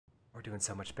We're doing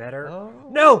so much better. Oh.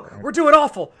 No, we're doing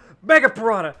awful. Mega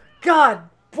Piranha. God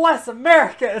bless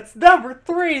America. It's number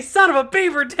 3. Son of a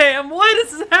beaver dam. Why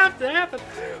does this have to happen?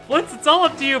 Blitz, it's all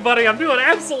up to you, buddy. I'm doing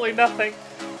absolutely nothing.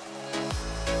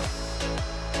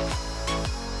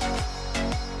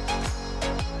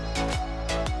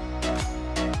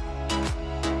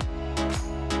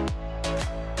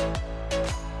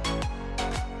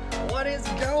 What is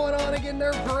going on again,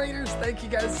 Nerd Paraders? Thank you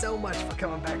guys so much for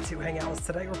coming back to hang out with us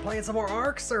today. We're playing some more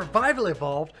Ark Survival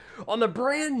Evolved on the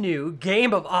brand new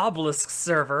Game of Obelisks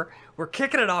server. We're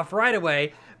kicking it off right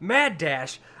away. Mad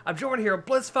Dash. I'm joined here with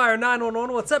Blitzfire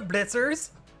 911. What's up, Blitzers?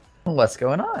 What's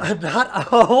going on? Not a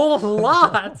whole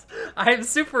lot. I'm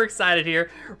super excited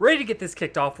here. Ready to get this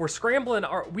kicked off. We're scrambling.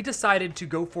 We decided to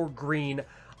go for Green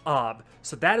Ob.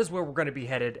 So that is where we're going to be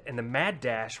headed. In the Mad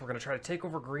Dash, we're going to try to take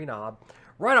over Green Ob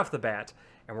right off the bat.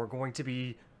 And we're going to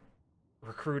be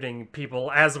recruiting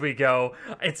people as we go.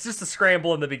 It's just a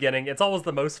scramble in the beginning. It's always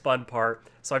the most fun part.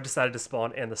 So I've decided to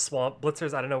spawn in the swamp.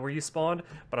 Blitzers, I don't know where you spawned,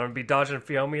 but I'm going to be dodging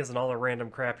Fiomias and all the random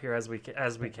crap here as we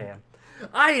can.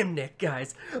 I am Nick,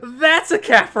 guys. That's a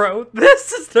Capro.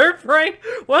 This is Nerd Parade.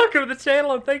 Welcome to the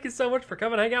channel, and thank you so much for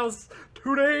coming hang out with us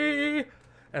today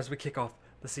as we kick off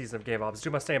the season of Game Ops. Do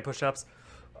my stand push-ups.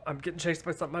 I'm getting chased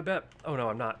by something, I bet. Oh, no,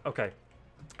 I'm not. Okay.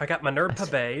 I got my Nerd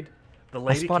Pabade, the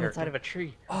lady I spawned character. inside of a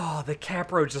tree. Oh, the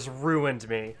Capro just ruined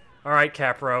me. All right,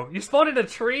 Capro. You spawned in a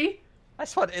tree? I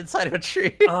spawned inside of a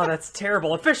tree. Oh, that's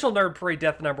terrible. Official Nerd Parade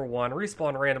death number 1.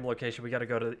 Respawn random location. We got to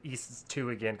go to East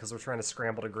 2 again because we're trying to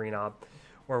scramble to Green Ob.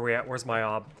 Where are we at? Where's my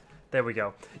Ob? There we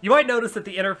go. You might notice that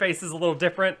the interface is a little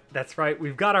different. That's right.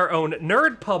 We've got our own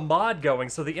Nerd mod going,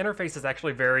 so the interface is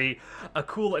actually very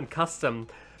cool and custom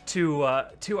to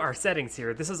our settings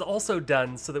here. This is also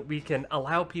done so that we can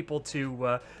allow people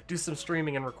to do some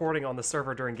streaming and recording on the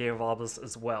server during Game of Obelisks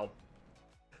as well.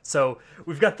 So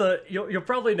we've got the, you'll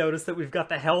probably notice that we've got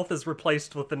the health is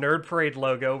replaced with the Nerd Parade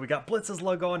logo. We got Blitz's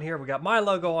logo on here. We got my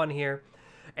logo on here.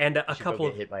 And a couple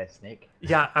of hit by a snake.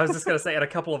 Yeah, I was just gonna say, and a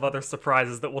couple of other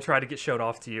surprises that we'll try to get shown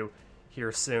off to you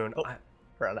here soon. Oh,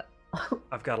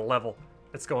 I've got a level.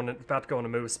 It's about to go into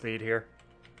move speed here.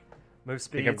 Move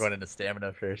speed. I think I'm going into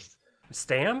stamina first.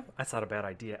 Stam? That's not a bad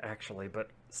idea actually, but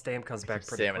Stam comes back pretty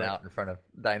quick. Stamina out in front of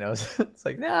dinos. It's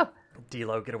like, nah.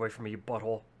 D-Lo, get away from me, you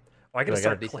butthole. Oh, I gotta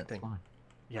start collecting.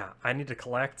 Yeah, I need to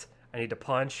collect. I need to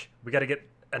punch. We gotta get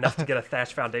enough to get a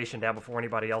thatch foundation down before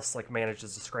anybody else like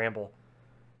manages to scramble.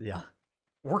 Yeah.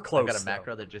 We're close. I've got a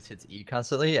macro that just hits E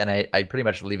constantly, and I pretty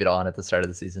much leave it on at the start of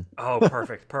the season. Oh,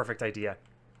 perfect. Perfect idea.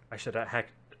 I should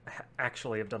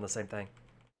actually have done the same thing.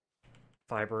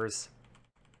 Fibers.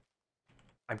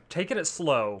 I'm taking it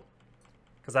slow,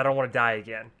 because I don't want to die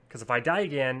again. Because if I die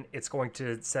again, it's going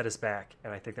to set us back,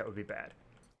 and I think that would be bad.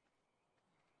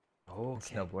 Okay.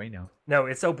 It's no bueno. No,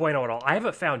 it's no bueno at all. I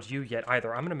haven't found you yet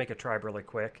either. I'm going to make a tribe really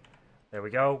quick. There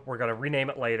we go. We're going to rename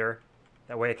it later.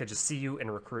 That way I could just see you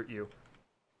and recruit you.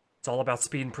 It's all about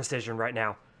speed and precision right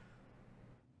now.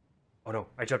 Oh no,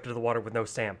 I jumped into the water with no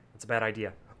Stam. That's a bad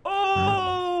idea.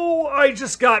 Oh, I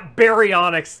just got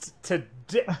baryonyxed to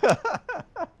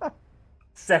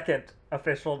second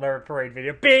official Nerd Parade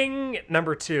video. Bing!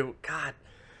 Number 2. God.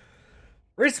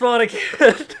 Respawn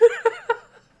again.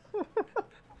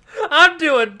 I'm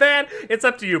doing bad. It's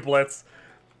up to you, Blitz.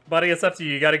 Buddy, it's up to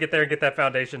you. You gotta get there and get that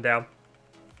foundation down.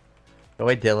 Go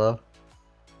away, Dillo.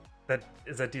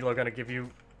 Is that D-Lo gonna give you...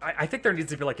 I think there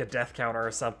needs to be like a death counter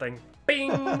or something.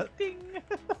 Bing! Ding!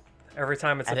 Every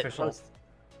time it's official.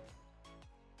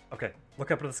 Okay,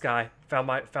 look up to the sky. Found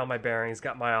my bearings.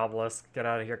 Got my obelisk. Get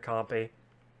out of here, compy.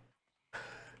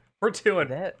 We're doing...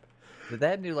 Did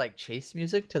that new like chase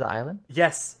music to the island?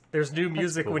 Yes, there's new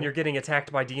music cool. when you're getting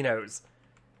attacked by dinos.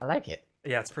 I like it.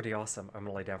 Yeah, it's pretty awesome. I'm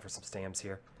gonna lay down for some stams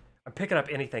here. I'm picking up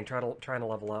anything, trying to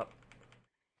level up.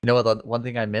 You know what the one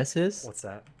thing I miss is? What's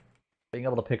that? Being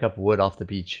able to pick up wood off the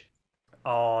beach.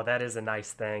 Oh, that is a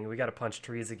nice thing. We gotta punch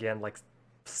trees again like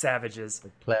savages.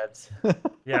 Like plebs.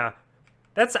 Yeah.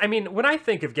 I mean, when I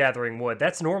think of gathering wood,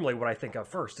 that's normally what I think of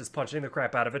first, is punching the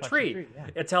crap out of a tree. Yeah.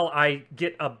 Until I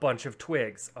get a bunch of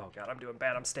twigs. Oh god, I'm doing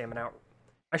bad. I'm stamming out.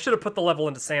 I should have put the level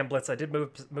into Sam Blitz. I did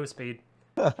move speed.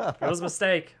 It was a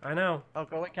mistake. I know. Oh,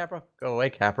 go away, Capro. Go away,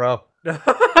 Capro.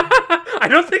 I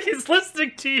don't think he's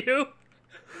listening to you.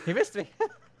 He missed me.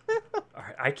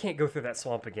 Alright, I can't go through that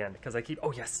swamp again, because I keep...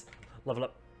 Oh, yes. Level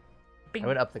up. Bing. I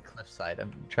went up the cliffside.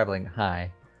 I'm traveling high.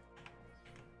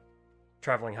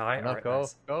 Traveling high? No, Alright, go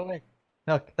nice. away.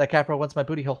 No, that Capro wants my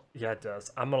booty hole. Yeah, it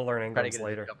does. I'm gonna learn Try to English get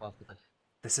later. jump off the cliff.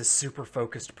 This is super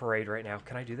focused parade right now.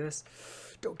 Can I do this?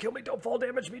 Don't kill me, don't fall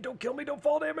damage me, don't kill me, don't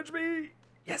fall damage me!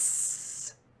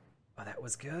 Yes! Oh, that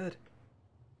was good.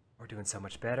 We're doing so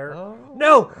much better. Oh.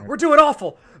 No, we're doing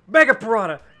awful. Mega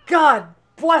Piranha. God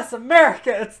bless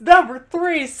America. It's number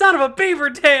 3. Son of a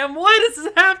beaver dam. Why does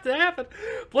this have to happen?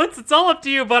 Blitz, it's all up to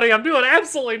you, buddy. I'm doing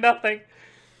absolutely nothing.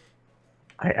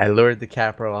 I lured the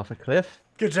Capro off a cliff.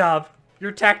 Good job.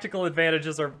 Your tactical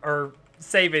advantages are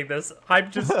saving this.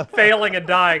 I'm just failing and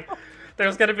dying.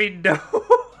 There's gonna be no...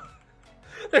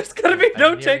 There's gonna be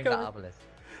no takeover.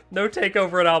 No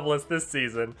takeover at Obelisk this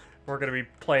season. We're gonna be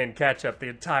playing catch up the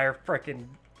entire frickin'...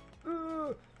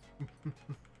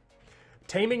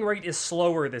 Taming rate is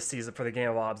slower this season for the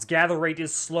game of Obs. Gather rate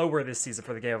is slower this season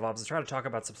for the game of Obs. Let's try to talk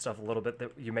about some stuff a little bit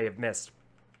that you may have missed.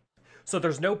 So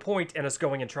there's no point in us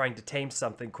going and trying to tame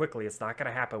something quickly. It's not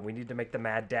gonna happen. We need to make the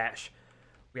mad dash.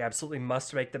 We absolutely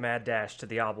must make the mad dash to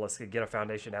the Obelisk and get a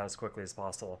foundation down as quickly as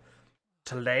possible.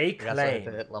 To lay claim. We also have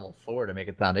to hit level 4 to make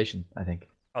a foundation, I think.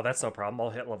 Oh, that's no problem. I'll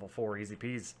hit level 4, easy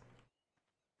peas.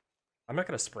 I'm not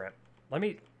gonna sprint. Let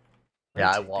me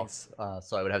I walked,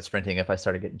 so I would have sprinting if I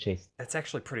started getting chased. That's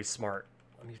actually pretty smart.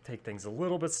 Let me take things a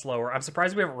little bit slower. I'm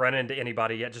surprised we haven't run into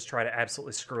anybody yet just try to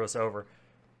absolutely screw us over.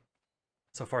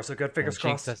 So far, so good. Fingers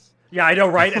crossed. Yeah, I know,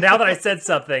 right? And now that I said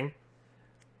something...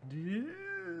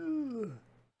 I'm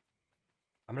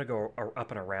gonna go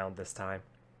up and around this time.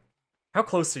 How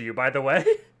close are you, by the way?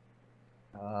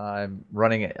 I'm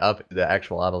running up the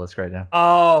actual obelisk right now.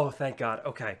 Oh, thank God.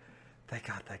 Okay. Thank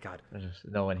God, thank God. There's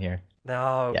no one here.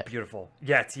 No, beautiful.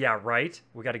 Yes, yeah, right?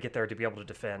 We got to get there to be able to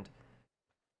defend.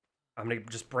 I'm going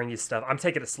to just bring you stuff. I'm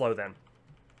taking it slow then.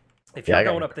 If you're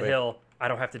going up the hill, I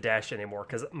don't have to dash anymore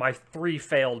because my 3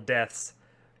 failed deaths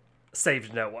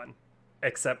saved no one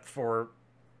except for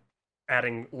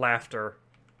adding laughter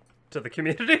to the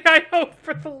community. I hope,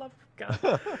 for the love of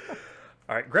God.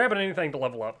 All right, grabbing anything to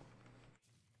level up.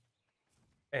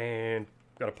 And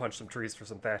got to punch some trees for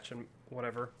some thatch and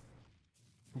whatever.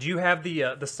 Do you have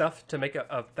the stuff to make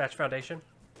a thatch foundation?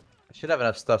 I should have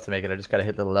enough stuff to make it. I just gotta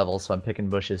hit the level, so I'm picking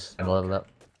bushes and level up.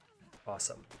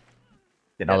 Awesome.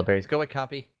 Getting all the berries. Go away,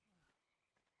 Compy.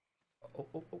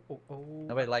 Oh.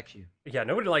 Nobody likes you. Yeah,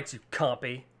 nobody likes you,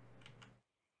 Compy.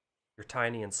 You're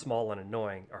tiny and small and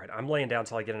annoying. All right, I'm laying down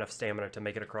until I get enough stamina to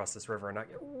make it across this river and not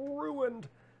get ruined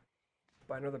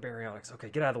by another baryonyx. Okay,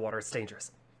 get out of the water. It's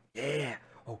dangerous. Yeah.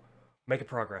 Oh, making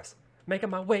progress.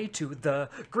 Making my way to the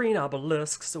green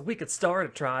obelisk so we could start a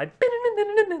tribe.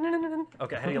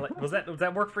 Okay, how do you like? Does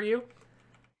that work for you?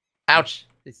 Ouch!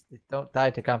 Don't die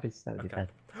to Compies. That would be bad.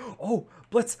 Oh,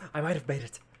 Blitz! I might have made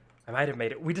it. I might have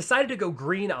made it. We decided to go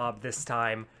green ob this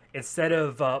time instead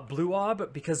of blue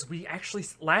ob because we actually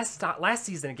last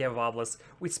season in Game of Obelisk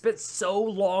we spent so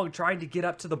long trying to get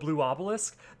up to the blue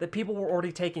obelisk that people were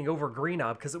already taking over green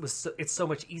ob because it's so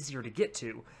much easier to get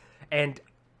to, and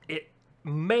it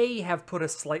may have put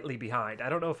us slightly behind. I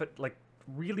don't know if it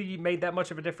really made that much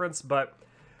of a difference, but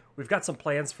we've got some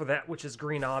plans for that, which is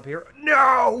green ob here.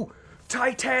 No!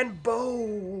 Titan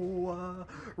bow!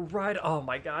 Right, oh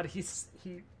my God,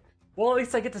 well, at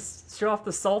least I get to show off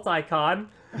the salt icon.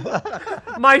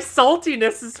 My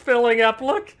saltiness is filling up,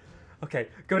 look! Okay,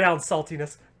 go down,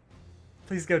 saltiness.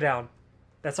 Please go down.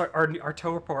 That's our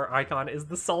Torpor icon is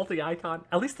the salty icon.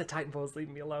 At least the Titan bow is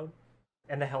leaving me alone.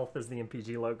 And the health is the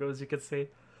MPG logo, as you can see.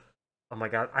 Oh my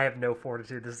God, I have no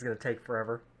fortitude. This is going to take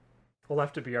forever. We'll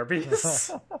have to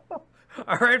BRBs.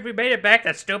 Alright, we made it back.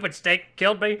 That stupid snake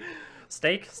killed me.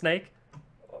 Snake?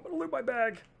 Oh, I'm going to loot my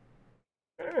bag.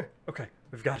 Okay,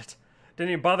 we've got it.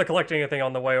 Didn't even bother collecting anything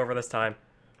on the way over this time.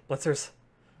 Blitzers,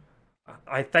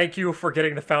 I thank you for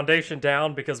getting the foundation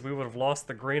down because we would have lost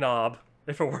the green ob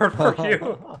if it weren't for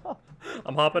you.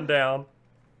 I'm hopping down.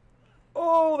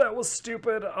 Oh, that was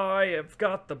stupid. I have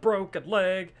got the broken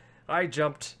leg. I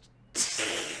jumped.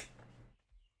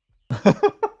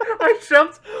 I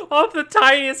jumped off the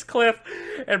tiniest cliff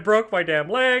and broke my damn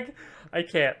leg. I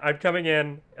can't. I'm coming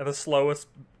in the slowest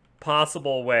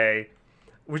possible way.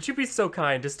 Would you be so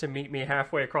kind just to meet me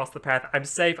halfway across the path? I'm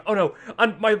safe. Oh no,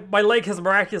 my leg has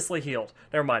miraculously healed.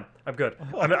 Never mind. I'm good.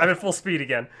 I'm at full speed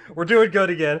again. We're doing good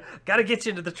again. Gotta get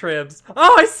you into the tribs.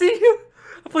 Oh, I see you.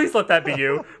 Please let that be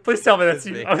you. Please tell me that's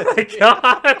you. Oh my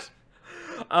God.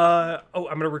 Oh,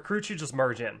 I'm gonna recruit you. Just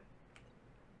merge in.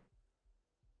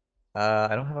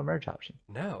 I don't have a merge option.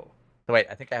 No. So wait,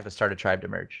 I think I have to start a tribe to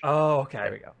merge. Oh, okay.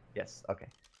 There we go. Yes. Okay.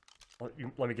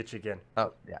 Let me get you again.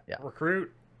 Oh, yeah.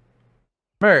 Recruit.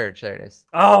 Merge. There it is.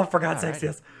 Oh, for God's sakes,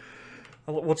 yes.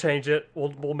 We'll change it.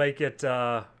 We'll make it.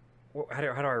 How do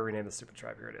I rename the stupid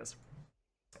tribe? Here it is.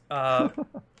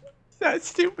 That's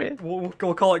stupid. We'll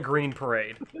call it Green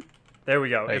Parade. There we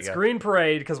go. It's Green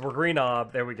Parade because we're green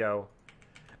ob. There we go.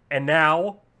 And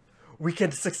now we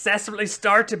can successfully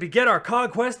start to begin our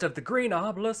conquest of the Green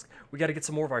Obelisk. We got to get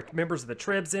some more of our members of the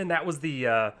tribes in. That was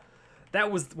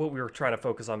what we were trying to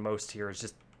focus on most here. Is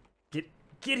just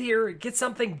get here, get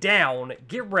something down,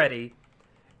 get ready,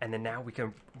 and then now we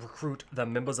can recruit the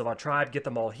members of our tribe, get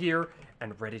them all here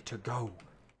and ready to go.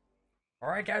 All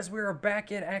right, guys, we are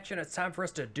back in action. It's time for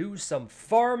us to do some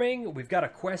farming. We've got a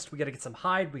quest. We got to get some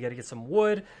hide. We got to get some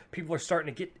wood. People are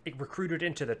starting to get recruited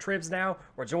into the tribs now.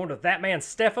 We're joined with that man,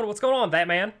 Stefan. What's going on, that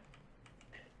man?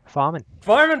 Farming.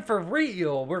 Farming for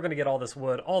real. We're going to get all this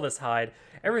wood, all this hide,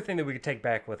 everything that we can take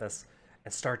back with us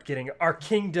and start getting our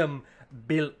kingdom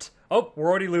built. Oh,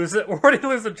 we're already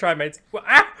losing tribe mates. Well,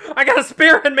 I got a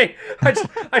spear in me.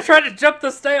 I tried to jump the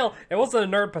snail. It wasn't a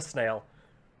nerd snail.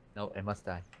 No, it must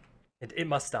die. It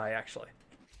must die, actually.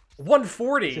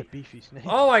 140. It's a beefy snake.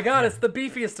 Oh my god, it's the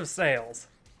beefiest of snails.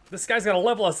 This guy's gonna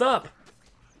level us up.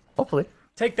 Hopefully.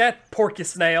 Take that, porky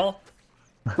snail.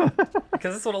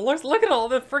 Because that's what it looks. Look at all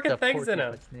the freaking things in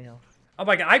him. Snail. Oh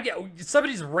my god,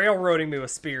 somebody's railroading me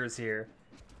with spears here.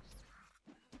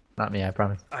 Not me, I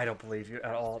promise. I don't believe you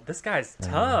at all. This guy's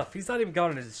tough. He's not even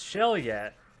gone into his shell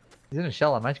yet. He's in a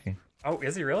shell on my screen. Oh,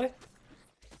 is he really?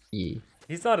 Yeah.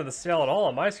 He's not in the shell at all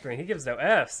on my screen. He gives no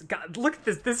Fs. God, look at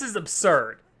this. This is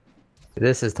absurd.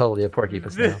 This is totally a porcupine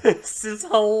snail. This is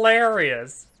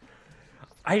hilarious.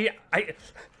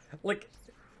 Like,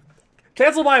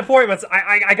 cancel my appointments.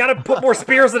 I gotta put more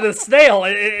spears in the snail.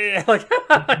 Like,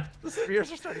 The spears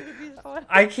are starting to be fun.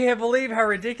 I can't believe how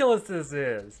ridiculous this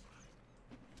is.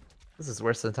 This is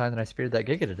worse than the time that I speared that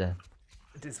Giga to death.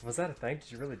 Was that a thing? Did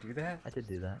you really do that? I did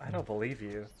do that. I don't believe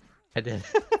you. I did.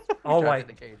 Oh my!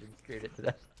 The cage and speared it to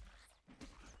death.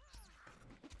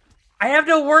 I have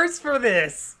no words for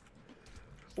this.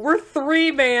 We're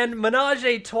three-man menage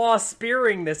a trois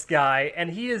spearing this guy, and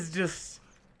he is just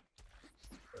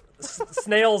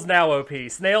snails now. OP.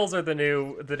 Snails are the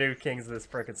new kings of this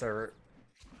frickin' server.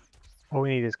 All we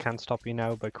need is "Can't Stop You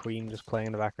Now" by Queen just playing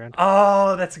in the background.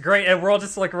 Oh, that's great. And we're all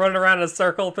just like running around in a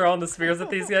circle, throwing the spears at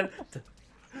these guys.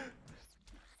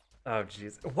 Oh,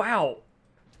 jeez. Wow.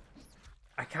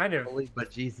 I kind of... Holy but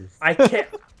Jesus. I can't...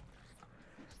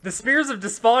 The spears have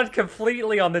despawned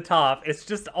completely on the top. It's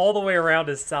just all the way around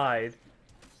his side.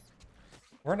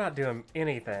 We're not doing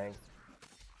anything.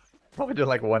 Probably doing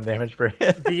like 1 damage per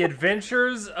hit. The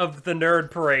Adventures of the Nerd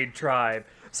Parade Tribe.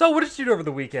 So, what did you do over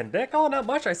the weekend, Nick? Oh, not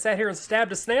much. I sat here and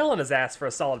stabbed a snail in his ass for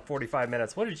a solid 45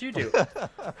 minutes. What did you do?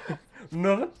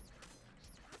 Nothing?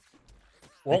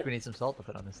 I think we need some salt to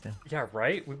put on this snail. Yeah,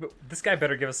 right? This guy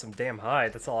better give us some damn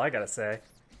hide. That's all I gotta say.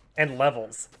 And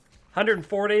levels.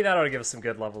 140, that ought to give us some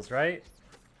good levels, right?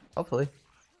 Hopefully.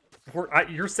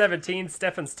 You're 17,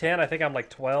 Stefan's 10. I think I'm like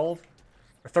 12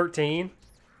 or 13.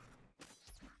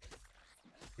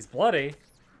 He's bloody.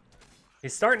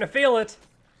 He's starting to feel it.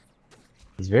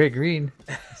 He's very green.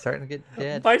 He's starting to get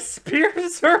dead. My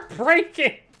spears are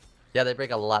breaking. Yeah, they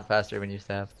break a lot faster when you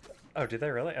stab. Oh, did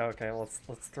they really? Oh, okay, well,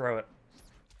 let's throw it.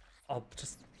 I'll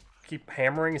just keep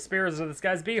hammering spears into this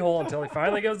guy's beehole until he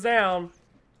finally goes down.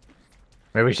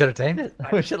 Maybe we should have tamed it.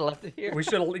 We should have left it here. We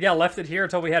should have, yeah, left it here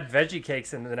until we had veggie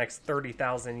cakes in the next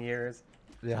 30,000 years.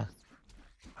 Yeah.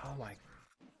 Oh my...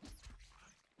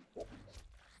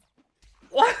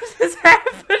 What is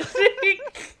happening?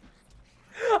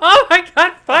 Oh my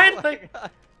god, finally! Oh my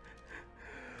god.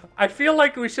 I feel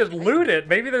like we should loot it.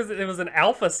 Maybe it was an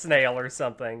alpha snail or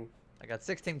something. I got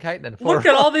 16 chitin and 4. Look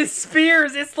at all these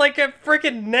spears. It's like a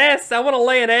freaking nest. I want to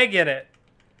lay an egg in it.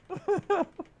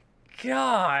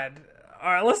 God.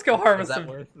 All right, let's go harvest Was that some.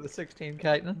 worth the 16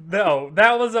 chitin? No,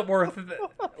 that wasn't worth it.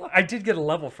 I did get a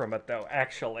level from it though,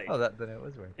 actually. Oh, then it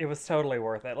was worth it. It was totally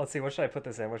worth it. Let's see, what should I put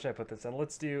this in? What should I put this in?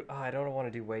 Let's do, oh, I don't want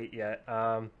to do weight yet.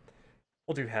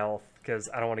 We'll do health, because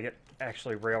I don't want to get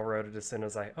actually railroaded as soon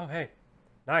as oh, hey.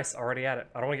 Nice, already at it.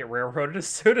 I don't want to get railroaded as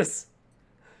soon as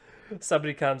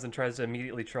somebody comes and tries to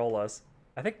immediately troll us.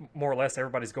 I think more or less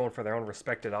everybody's going for their own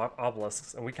respected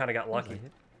obelisks, and we kind of got lucky.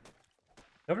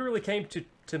 Nobody really came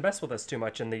to mess with us too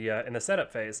much in the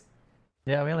setup phase.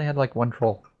 Yeah, we only had like 1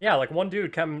 troll. Yeah, like one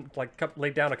dude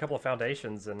laid down a couple of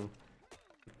foundations, and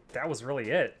that was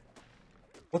really it.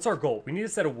 What's our goal? We need to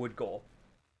set a wood goal.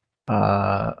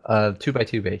 A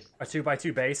 2x2 base. A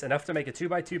 2x2 base, enough to make a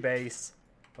 2x2 base.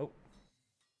 Oh,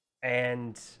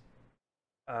 and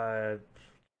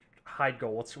hide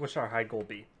goal. What should our hide goal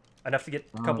be? Enough to get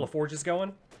a couple of forges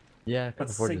going. Yeah, a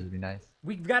couple of forges would be nice.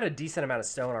 We've got a decent amount of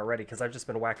stone already because I've just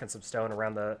been whacking some stone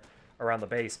around the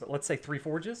base. But let's say 3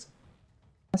 forges.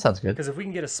 That sounds good. Because if we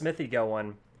can get a smithy going,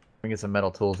 we can get some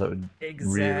metal tools that would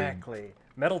exactly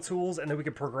metal tools, and then we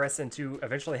could progress into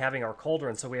eventually having our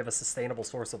cauldron, so we have a sustainable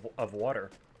source of water.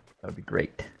 That would be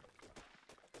great.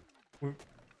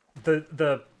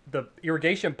 The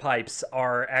irrigation pipes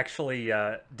are actually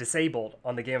disabled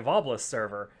on the Game of Obelisk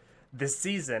server this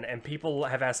season, and people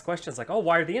have asked questions like, "Oh,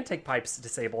 why are the intake pipes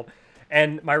disabled?"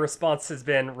 And my response has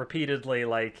been repeatedly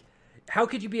like, "How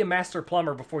could you be a master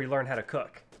plumber before you learn how to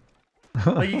cook?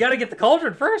 Well, you got to get the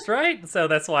cauldron first, right?" So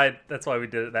that's why we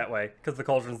did it that way, because the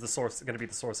cauldron's going to be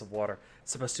the source of water.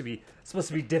 It's supposed to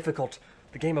be difficult.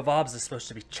 The Game of Obs is supposed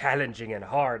to be challenging and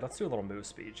hard. Let's do a little move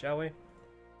speed, shall we?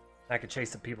 I could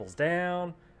chase some people's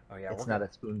down. Oh yeah, it's not a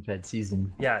spoon-fed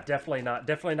season. Yeah, definitely not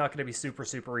going to be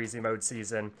super easy mode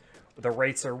season. The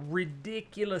rates are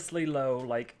ridiculously low,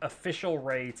 like official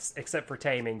rates, except for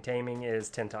taming. Taming is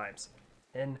 10 times.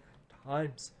 10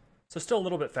 times. So still a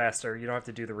little bit faster. You don't have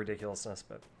to do the ridiculousness,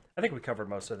 but I think we covered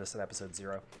most of this in episode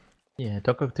 0. Yeah,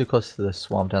 don't go too close to the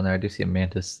swamp down there. I do see a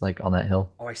mantis, like, on that hill.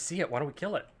 Oh, I see it. Why don't we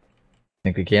kill it?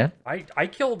 Think we can? I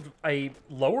killed a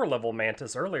lower level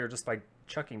mantis earlier just by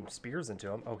chucking spears into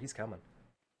him. Oh, he's coming.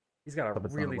 He's got a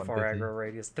really far aggro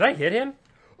radius. Did I hit him?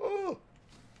 Oh,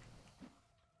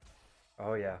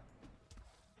 oh yeah.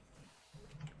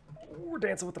 Oh, we're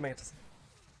dancing with the mantis.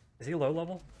 Is he low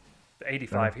level?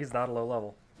 85. No. He's not a low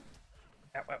level.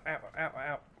 Ow, ow, ow, ow,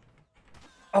 ow.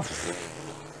 Oh.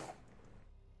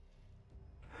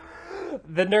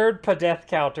 The nerd death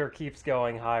counter keeps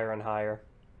going higher and higher.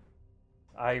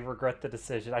 I regret the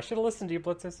decision. I should have listened to you,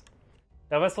 Blitzes.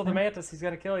 Don't mess with the mantis. He's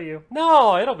gonna kill you.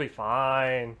 No, it'll be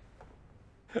fine.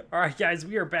 Alright guys,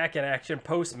 we are back in action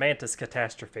post-Mantis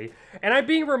catastrophe, and I'm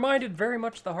being reminded very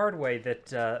much the hard way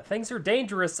that things are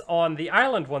dangerous on the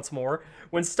island once more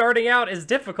when starting out is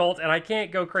difficult, and I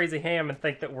can't go crazy ham and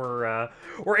think that we're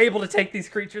able to take these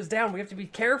creatures down. We have to be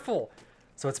careful.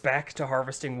 So it's back to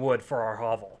harvesting wood for our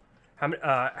hovel.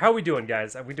 How are we doing,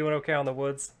 guys? Are we doing okay on the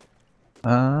woods?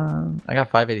 I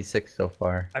got 586 so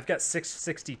far. I've got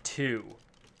 662.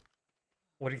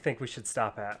 What do you think we should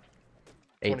stop at?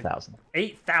 8,000.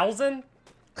 8,000?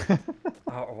 Oh,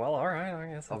 well, all right.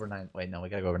 I guess over 9. Wait, no, we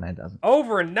gotta go over 9,000.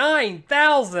 Over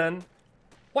 9,000?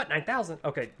 What, 9,000?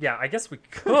 Okay, yeah, I guess we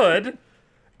could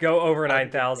go over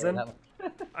 9,000.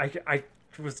 I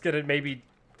was gonna maybe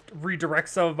redirect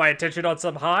some of my attention on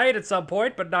some hide at some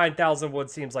point, but 9,000 wood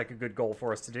seems like a good goal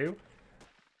for us to do.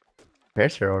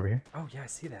 Bear's over here. Oh, yeah, I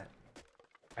see that.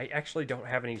 I actually don't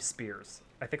have any spears.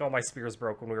 I think all my spears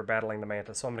broke when we were battling the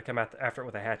mantis, so I'm gonna come after it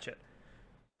with a hatchet.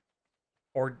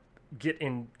 Or get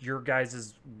in your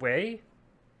guys' way?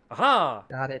 Aha!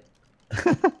 Got it.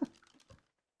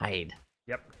 Hide.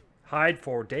 Yep. Hide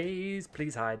for days.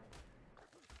 Please hide.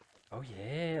 Oh,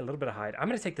 yeah. A little bit of hide. I'm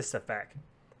going to take this stuff back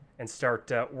and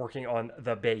start working on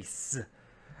the base.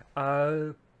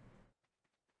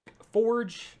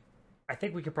 Forge. I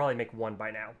think we could probably make one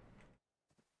by now.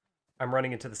 I'm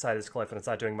running into the side of this cliff and it's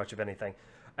not doing much of anything.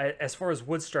 As far as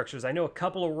wood structures, I know a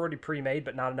couple are already pre-made,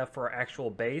 but not enough for our actual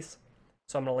base.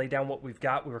 So I'm going to lay down what we've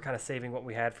got. We were kind of saving what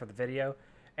we had for the video.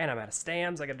 And I'm out of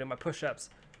stams. I got to do my push-ups.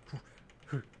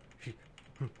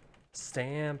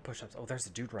 Stam, push-ups. Oh, there's a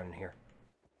dude running here.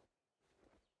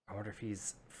 I wonder if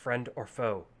he's friend or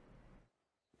foe.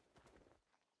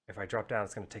 If I drop down,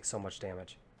 it's going to take so much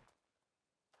damage.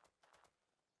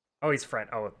 Oh, he's friend.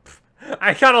 Oh,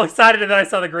 I got all excited and then I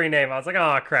saw the green name. I was like,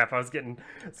 oh, crap. I was getting...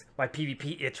 My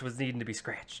PvP itch was needing to be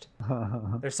scratched.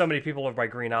 There's so many people over by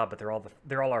Green Ob, but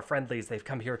they're all our friendlies. They've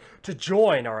come here to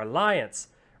join our alliance.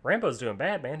 Rambo's doing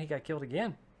bad, man. He got killed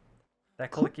again.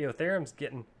 That Collichiotherium's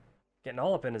getting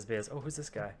all up in his biz. Oh, who's this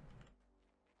guy?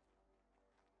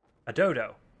 A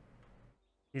dodo.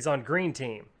 He's on green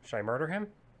team. Should I murder him?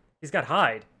 He's got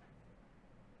hide.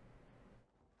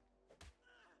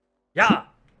 Yeah!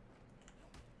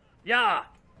 Yeah!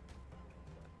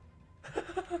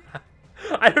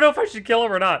 I don't know if I should kill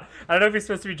him or not. I don't know if he's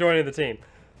supposed to be joining the team.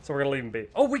 So we're going to leave him be.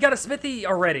 Oh, we got a smithy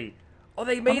already. Oh,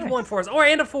 they made one for us. Oh,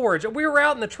 and a forge. We were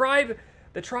out in the tribe.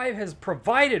 The tribe has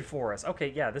provided for us.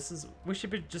 Okay, yeah, this is... We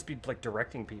should just be, like,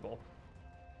 directing people.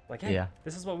 Like, hey,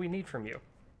 this is what we need from you.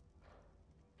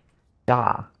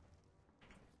 Yeah.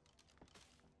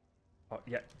 Oh,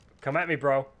 yeah. Come at me,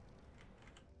 bro.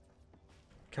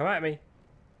 Come at me.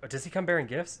 Oh, does he come bearing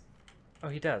gifts? Oh,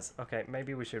 he does. Okay,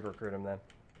 maybe we should recruit him then.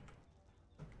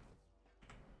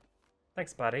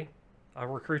 Thanks, buddy. I'll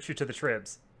recruit you to the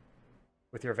tribs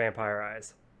with your vampire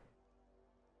eyes.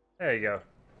 There you go.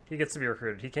 He gets to be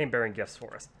recruited. He came bearing gifts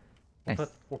for us. Nice.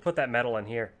 We'll put that metal in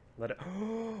here. Let it.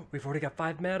 Oh, we've already got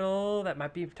 5 metal. That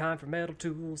might be time for metal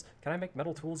tools. Can I make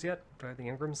metal tools yet? Do the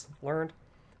Ingrams learned?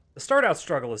 The start out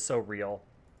struggle is so real,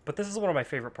 but this is one of my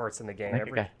favorite parts in the game.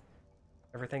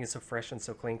 Everything is so fresh and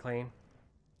so clean.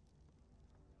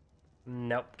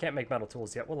 Nope, can't make metal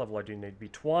tools yet. What level do you need to be?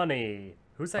 20.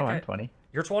 Who's that guy? I'm 20.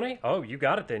 You're 20? Oh, you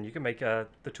got it then. You can make the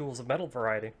tools of metal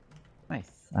variety.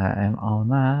 Nice. I am on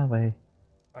my way.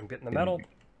 I'm getting the metal,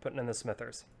 putting in the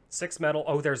smithers. 6 metal.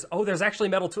 Oh, there's actually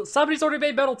metal tools. Somebody's already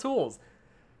made metal tools.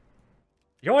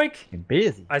 Yoink! You're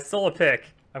busy. I stole a pick.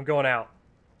 I'm going out.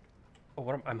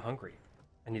 Oh, I'm hungry.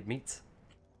 I need meats.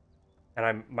 And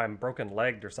I'm broken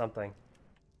legged or something.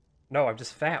 No, I'm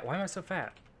just fat. Why am I so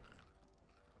fat?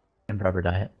 Improper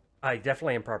diet. I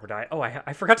definitely am proper diet. Oh,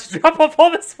 I forgot to drop off all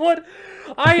this wood.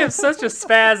 I am such a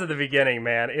spaz at the beginning,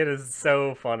 man. It is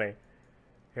so funny.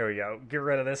 Here we go. Get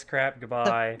rid of this crap.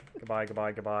 Goodbye. Goodbye,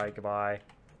 goodbye, goodbye, goodbye.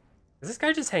 Is this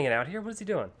guy just hanging out here? What is he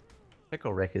doing?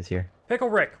 Pickle Rick is here. Pickle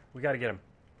Rick. We got to get him.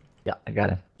 Yeah, I got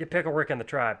him. Get Pickle Rick in the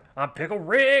tribe. I'm Pickle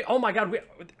Rick. Oh my god.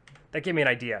 That gave me an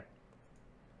idea.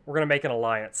 We're going to make an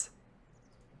alliance.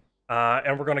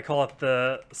 And we're going to call it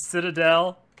the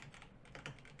Citadel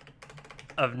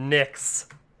of Nyx.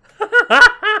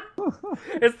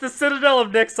 It's the Citadel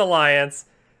of Nyx Alliance.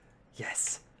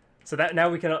 Yes. So that now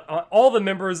we can... all the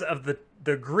members of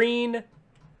the Green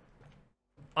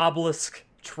Obelisk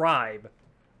tribe,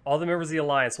 all the members of the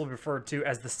Alliance will be referred to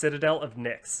as the Citadel of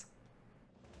Nyx.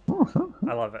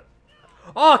 I love it.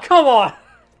 Oh, come on!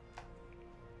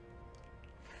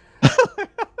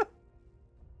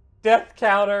 Death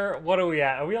counter. What are we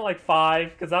at? Are we at like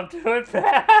 5? Because I'm doing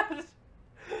bad.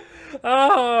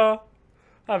 Oh,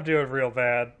 I'm doing real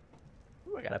bad.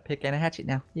 Ooh, I got a pick and a hatchet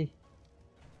now. Yeah.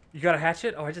 You got a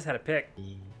hatchet? Oh, I just had a pick. Yeah.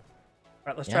 All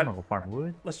right, let's Yeah, try I'm to gonna go farm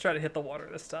wood. let's try to hit the water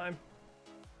this time.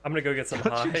 I'm gonna go get some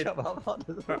Don't you hide. jump up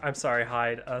onto the- I'm sorry,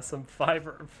 hide. Some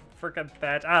fiber, freaking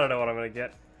thatch. I don't know what I'm gonna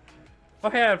get.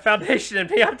 Okay, I have foundation in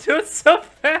me. I'm doing so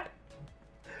bad.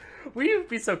 Will you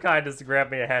be so kind as to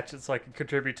grab me a hatchet so I can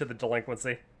contribute to the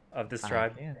delinquency of this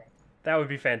tribe? That would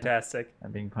be fantastic.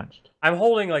 I'm being punched. I'm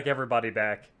holding like everybody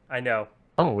back. I know.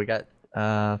 Oh, we got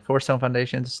 4 stone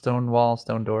foundations, stone wall,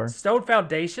 stone door. Stone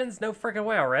foundations? No freaking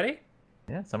way already?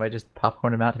 Yeah, somebody just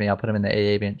popcorn them out to me. I'll put them in the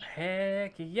AA bench.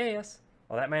 Heck yes.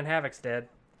 Well, that man Havoc's dead.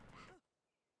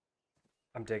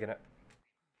 I'm digging it.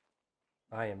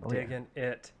 I am digging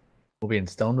it. We'll be in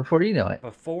stone before you know it.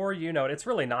 Before you know it. It's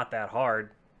really not that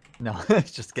hard. No,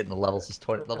 it's just getting the levels. It's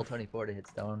level 24 to hit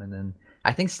stone, and then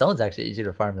I think stone's actually easier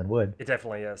to farm than wood. It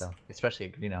definitely is. So, especially a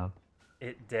green knob.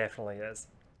 It definitely is.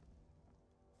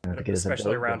 Get us a Especially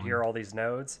build around going. here, all these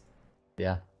nodes.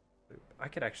 Yeah. I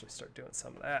could actually start doing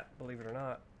some of that, believe it or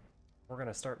not. We're going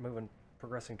to start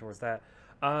progressing towards that.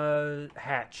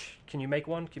 Hatch. Can you make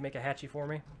one? Can you make a hatchy for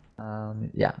me?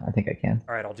 Yeah, I think I can.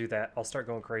 All right, I'll do that. I'll start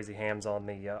going crazy hams on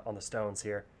the stones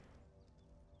here.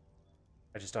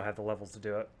 I just don't have the levels to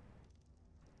do it.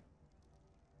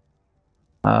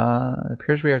 It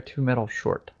appears we are 2 metal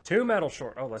short. 2 metal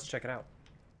short. Oh, let's check it out.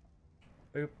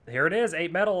 Boop. Here it is.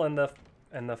 8 metal and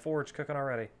the forge cooking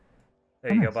already.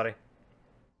 There you go, buddy.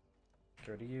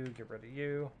 Get rid of you. Get rid of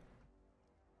you.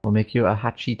 We'll make you a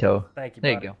hachito. Thank you,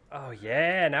 There buddy. you go. Oh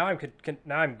yeah, now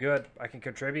I'm good. I can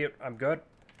contribute. I'm good.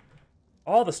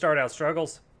 All the start out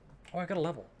struggles. Oh, I got a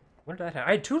level. When did that happen?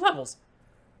 I had 2 levels.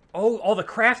 Oh, all the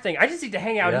crafting. I just need to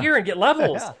hang out Yeah. here and get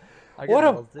levels. Yeah, I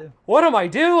What am I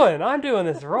doing? I'm doing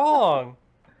this wrong.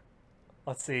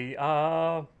 Let's see.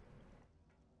 I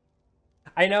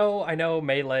know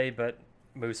melee, but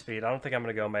moose feet. I don't think I'm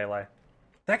gonna go melee.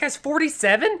 That guy's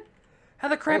 47? How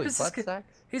the crap Holy is this? butt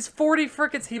sacks. He's 40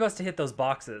 frickets. He must have hit those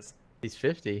boxes. He's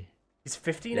 50. He's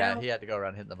 50 Yeah, now? he had to go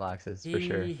around hitting the boxes for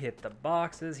sure. He hit the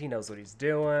boxes. He knows what he's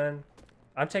doing.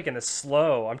 I'm taking this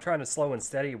slow. I'm trying to slow and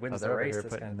steady wins the They're over race. here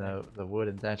This putting kind of thing. the wood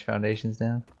and thatch foundations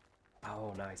down.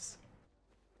 Oh, nice.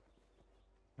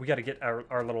 We got to get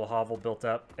our little hovel built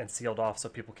up and sealed off so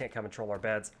people can't come and troll our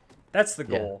beds. That's the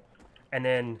goal. And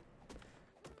then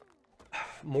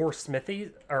more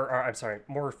smithies, or I'm sorry,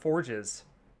 more forges,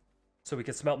 so we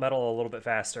can smelt metal a little bit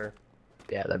faster.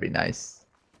 Yeah, that'd be nice.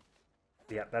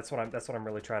 Yeah, that's what I'm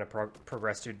really trying to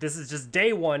progress to. This is just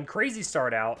day 1, crazy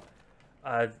start out.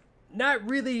 Not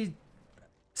really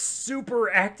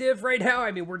super active right now.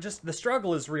 I mean, the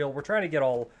struggle is real. We're trying to get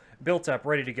all built up,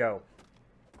 ready to go.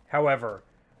 However,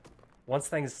 once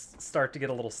things start to get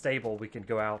a little stable, we can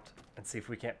go out and see if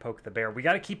we can't poke the bear. We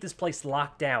got to keep this place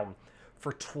locked down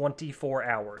for 24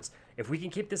 hours. If we can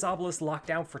keep this obelisk locked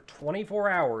down for 24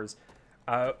 hours,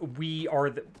 we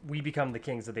become the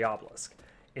kings of the obelisk.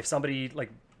 If somebody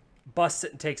like busts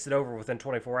it and takes it over within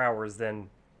 24 hours, then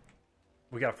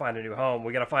we got to find a new home.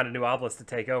 We got to find a new obelisk to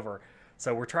take over.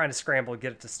 So we're trying to scramble,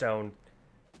 get it to stone,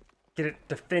 get it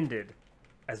defended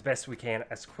as best we can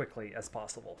as quickly as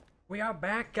possible. We are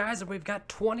back, guys, and we've got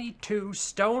 22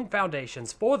 stone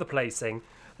foundations for the placing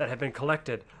that have been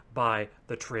collected by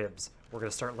the tribs. We're going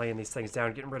to start laying these things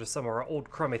down, getting rid of some of our old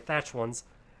crummy thatch ones,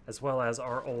 as well as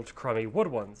our old crummy wood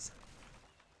ones.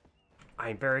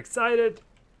 I'm very excited.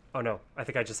 Oh no, I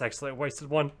think I just actually wasted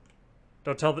one.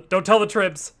 Don't tell the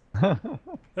tribs.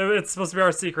 It's supposed to be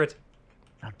our secret.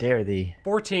 How dare thee?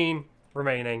 14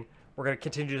 remaining. We're going to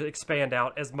continue to expand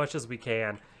out as much as we can,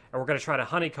 and we're going to try to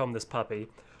honeycomb this puppy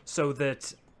so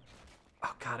that...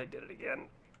 Oh god, I did it again.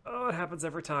 Oh, it happens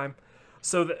every time.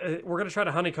 So we're going to try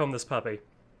to honeycomb this puppy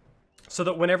so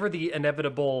that whenever the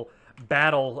inevitable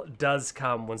battle does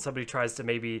come, when somebody tries to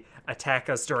maybe attack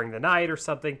us during the night or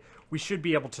something, we should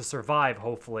be able to survive,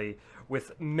 hopefully,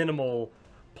 with minimal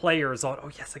players on... Oh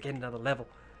yes, I get another level.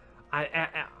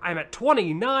 I'm at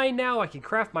 29 now. I can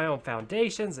craft my own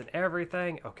foundations and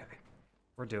everything. Okay,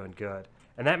 we're doing good.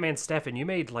 And that man, Stefan, you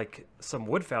made, like, some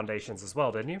wood foundations as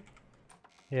well, didn't you?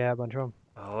 Yeah, a bunch of them.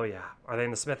 Oh, yeah. Are they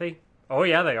in the smithy? Oh,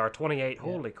 yeah, they are. 28. Yeah.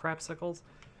 Holy crapsicles.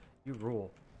 You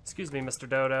rule. Excuse me, Mr.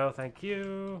 Dodo. Thank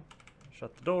you.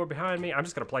 Shut the door behind me. I'm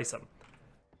just going to place them.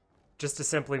 Just to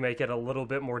simply make it a little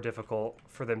bit more difficult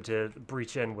for them to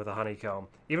breach in with a honeycomb.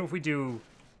 Even if we do...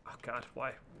 Oh, God,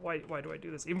 why do I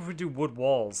do this? Even if we do wood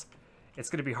walls, it's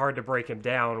going to be hard to break him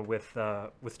down with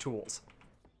tools.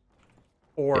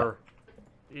 Or,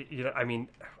 you know, I mean,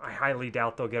 I highly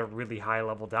doubt they'll get a really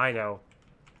high-level dino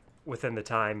within the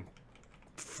time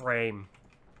frame.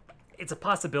 It's a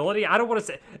possibility. I don't want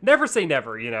to never say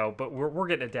never, you know, but we're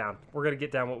getting it down. We're going to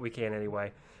get down what we can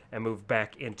anyway and move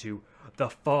back into the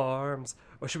farms.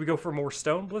 Or should we go for more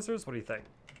stone blizzards? What do you think?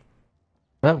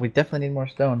 Well, we definitely need more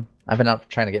stone. I've been out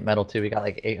trying to get metal too. We got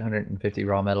like 850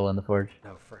 raw metal in the forge.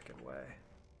 No frickin' way.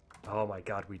 Oh my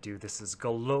god, we do. This is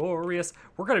glorious.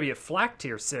 We're going to be at flak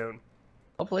tier soon.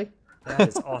 Hopefully. That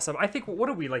is awesome. I think, what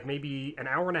are we, like maybe an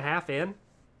hour and a half in?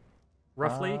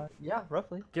 Roughly? Yeah,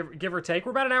 roughly. Give or take.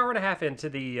 We're about an hour and a half into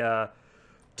the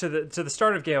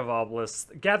start of Game of Obelisks.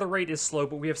 Gather rate is slow,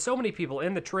 but we have so many people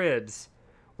in the tribs.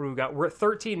 We're at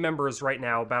 13 members right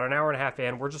now, about an hour and a half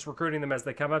in. We're just recruiting them as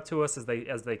they come up to us,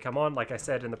 as they come on. Like I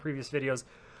said in the previous videos,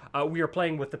 we are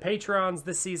playing with the Patrons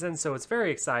this season, so it's very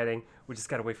exciting. We just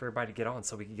got to wait for everybody to get on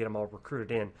so we can get them all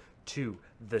recruited in to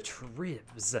the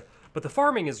tribs. But the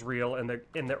farming is real in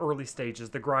the early stages,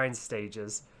 the grind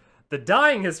stages. The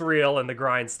dying is real in the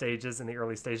grind stages, in the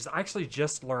early stages. I actually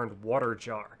just learned water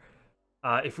jar.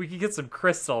 If we could get some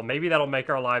crystal, maybe that'll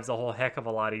make our lives a whole heck of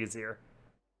a lot easier.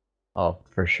 Oh,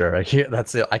 for sure. I can't.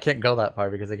 That's it. I can't go that far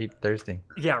because I keep thirsting.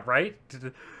 Yeah, right.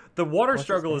 The water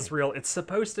struggle is real. It's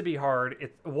supposed to be hard.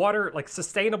 Water, like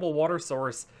sustainable water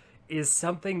source, is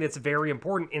something that's very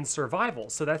important in survival.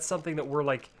 So that's something that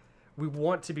we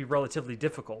want to be relatively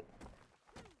difficult.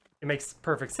 It makes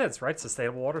perfect sense, right?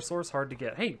 Sustainable water source, hard to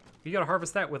get. Hey, you gotta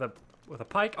harvest that with a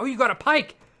pike. Oh, you got a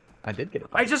pike. I did get a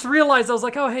pike. I just realized, I was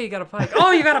like, oh, hey, you got a pike.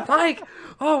 Oh, you got a pike.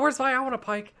 Oh, where's my, I want a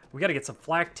pike. We got to get some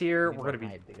flak tier. We're going to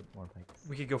be,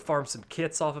 we could go farm some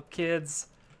kits off of kids.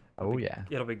 Oh, yeah.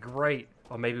 It'll be great.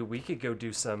 Or maybe we could go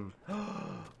do some,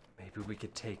 maybe we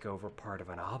could take over part of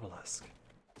an obelisk.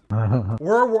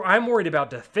 I'm worried about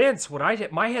defense when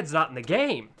my head's not in the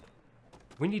game.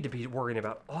 We need to be worrying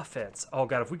about offense. Oh,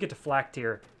 God, if we get to flak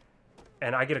tier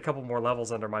and I get a couple more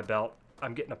levels under my belt,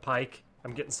 I'm getting a pike.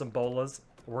 I'm getting some bolas.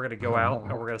 We're going to go out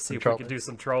and we're going to see if we can do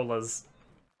some trollas.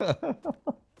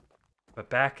 But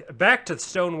back to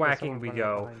stone whacking we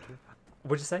go.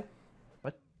 What'd you say?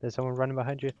 What? There's someone running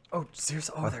behind you. Oh,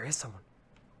 seriously? Oh, there is someone.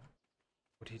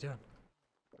 What are you doing?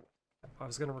 I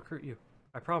was going to recruit you.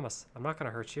 I promise. I'm not going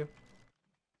to hurt you.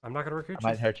 I'm not going to recruit you.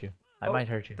 I might hurt you. I might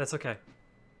hurt you. That's okay.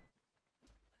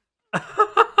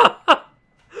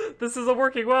 This isn't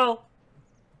working well.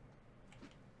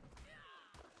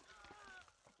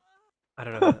 I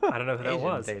don't know who that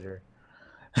was. Tater.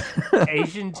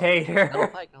 Asian tater. Metal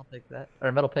pike, I'll take that.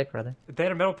 Or metal pick, rather. They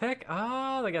had a metal pick?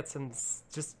 Oh, they got some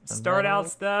start out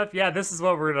stuff. Yeah, this is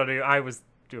what we're gonna do. I'm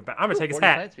gonna take his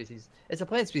hat. Plant species. It's a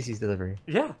plant species delivery.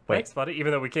 Yeah, thanks, buddy.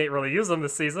 Even though we can't really use them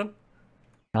this season.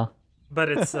 Huh? But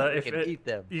it's you can eat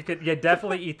them. You could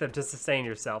definitely eat them to sustain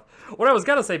yourself. What I was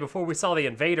gonna say before we saw the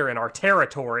invader in our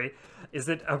territory is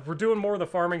that we're doing more of the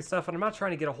farming stuff, and I'm not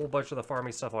trying to get a whole bunch of the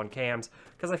farming stuff on cams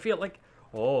because I feel like,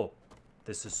 oh,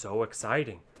 this is so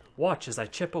exciting. Watch as I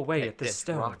chip away at this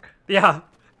stone. Rock. Yeah.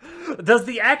 Does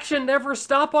the action never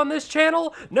stop on this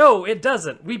channel? No, it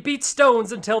doesn't. We beat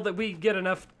stones until that we get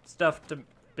enough stuff to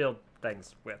build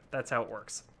things with. That's how it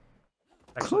works.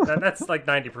 Actually, that's like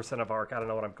 90% of Ark. I don't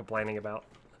know what I'm complaining about.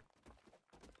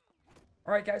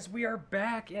 All right, guys, we are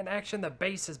back in action. The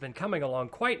base has been coming along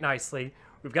quite nicely.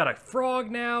 We've got a frog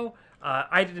now.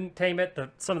 I didn't tame it.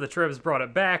 Some of the tribs brought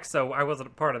it back, so I wasn't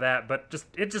a part of that. But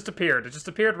it just appeared. It just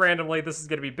appeared randomly. This is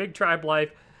going to be big tribe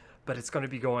life, but it's going to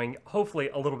be going hopefully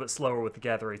a little bit slower with the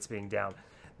gather rates being down.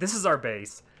 This is our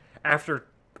base. after,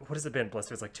 what has it been,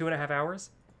 Blister? It's like 2.5 hours?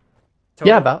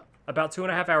 Yeah, about. About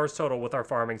 2.5 hours total with our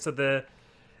farming. So the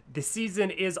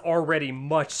season is already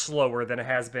much slower than it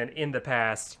has been in the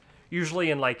past.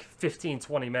 Usually in like 15,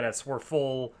 20 minutes, we're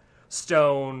full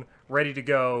stone, ready to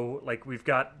go. Like we've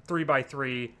got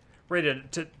 3x3, ready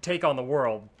to take on the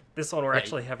world. This one we're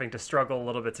actually having to struggle a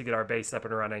little bit to get our base up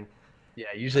and running. Yeah,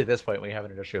 usually at this point we have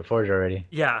an industrial forge already.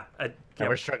 Yeah, And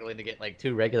we're struggling to get like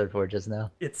 2 regular forges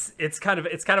now. it's kind of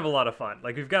a lot of fun.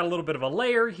 Like we've got a little bit of a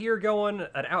layer here going,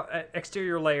 an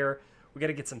exterior layer. We got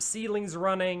to get some ceilings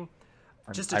running.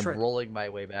 I'm rolling my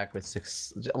way back with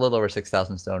a little over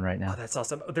 6,000 stone right now. Oh, that's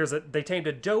awesome. They tamed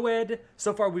a doed.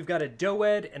 So far, we've got a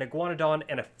doed, an iguanodon,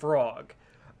 and a frog.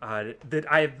 That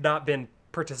I have not been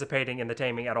participating in the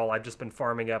taming at all. I've just been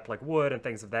farming up like wood and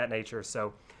things of that nature.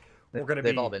 So we're gonna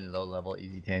They've all been low level,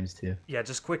 easy tames too. Yeah,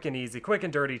 just quick and easy, quick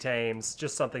and dirty tames.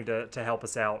 Just something to help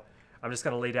us out. I'm just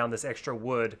gonna lay down this extra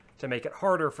wood to make it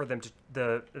harder for them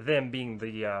them being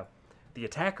the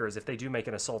attackers if they do make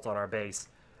an assault on our base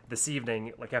this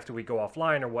evening, like after we go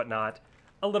offline or whatnot,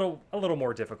 a little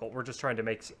more difficult. We're just trying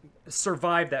to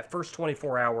survive that first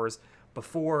 24 hours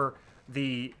before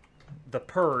the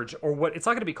purge, or what it's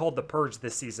not going to be called the purge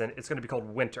this season. It's going to be called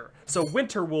winter. So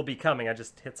winter will be coming. I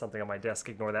just hit something on my desk.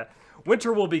 Ignore that.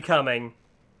 Winter will be coming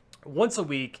once a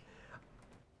week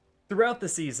throughout the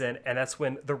season, and that's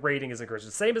when the rating is increased.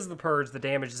 Same as the purge, the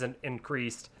damage is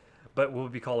increased, but we'll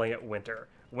be calling it winter.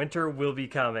 Winter will be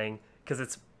coming because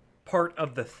it's part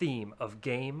of the theme of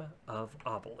Game of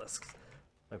Obelisks.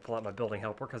 Let me pull out my building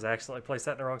helper because I accidentally placed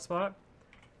that in the wrong spot.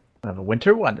 Of a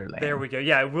winter wonderland. There we go.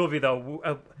 Yeah, it will be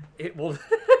though. It will.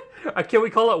 Can we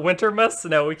call it Wintermas?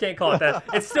 No, we can't call it that.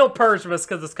 It's still Purgemas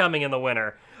because it's coming in the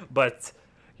winter. But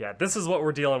yeah, this is what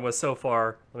we're dealing with so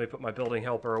far. Let me put my building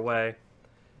helper away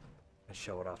and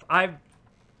show it off. I'm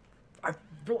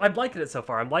liking it so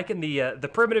far. I'm liking the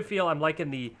primitive feel. I'm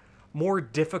liking the more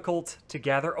difficult to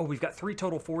gather. Oh, we've got 3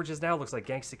 total forges now. Looks like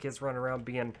gangsta kids running around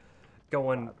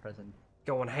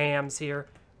going hams here.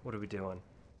 What are we doing?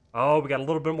 Oh, we got a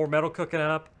little bit more metal cooking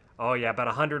up. Oh yeah, about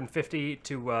 150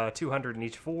 to 200 in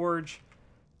each forge.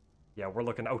 Yeah, we're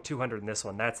looking, 200 in this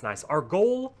one. That's nice. Our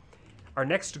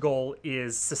next goal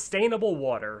is sustainable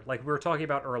water, like we were talking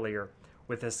about earlier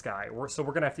with this guy. So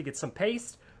we're gonna have to get some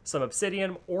paste, some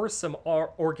obsidian, or some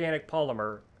organic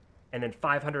polymer, and then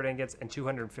 500 ingots and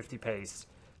 250 paste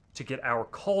to get our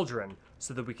cauldron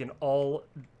so that we can all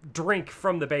drink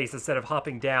from the base instead of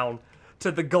hopping down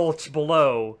to the gulch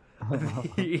below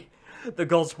the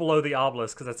gulch below the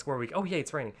obelisk, because that's where oh yeah,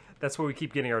 it's raining. That's where we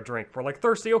keep getting our drink. We're like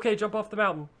thirsty, okay, jump off the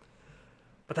mountain.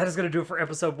 But that is going to do it for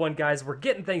episode 1, guys. We're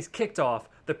getting things kicked off.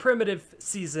 The primitive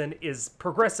season is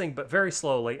progressing, but very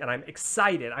slowly, and I'm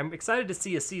excited. I'm excited to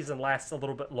see a season last a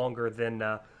little bit longer than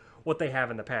what they have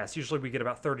in the past. Usually we get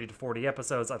about 30 to 40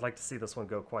 episodes. I'd like to see this one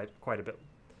go quite a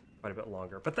bit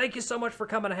longer. But thank you so much for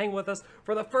coming to hang with us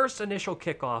for the first initial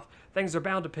kickoff. Things are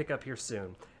bound to pick up here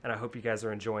soon, and I hope you guys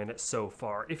are enjoying it so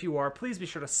far. If you are, please be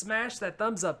sure to smash that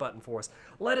thumbs up button for us.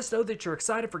 Let us know that you're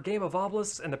excited for Game of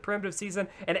Obelisks and the primitive season,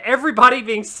 and everybody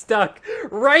being stuck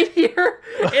right here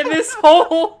in this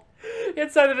hole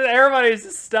inside of it. Everybody's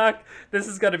just stuck. This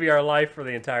is going to be our life for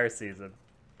the entire season.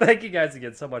 Thank you guys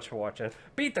again so much for watching.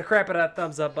 Beat the crap out of that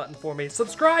thumbs up button for me.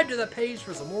 Subscribe to the page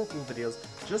for some more cool videos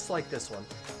just like this one.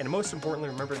 And most importantly,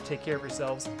 remember to take care of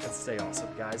yourselves and stay awesome,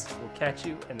 guys. We'll catch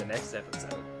you in the next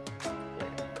episode.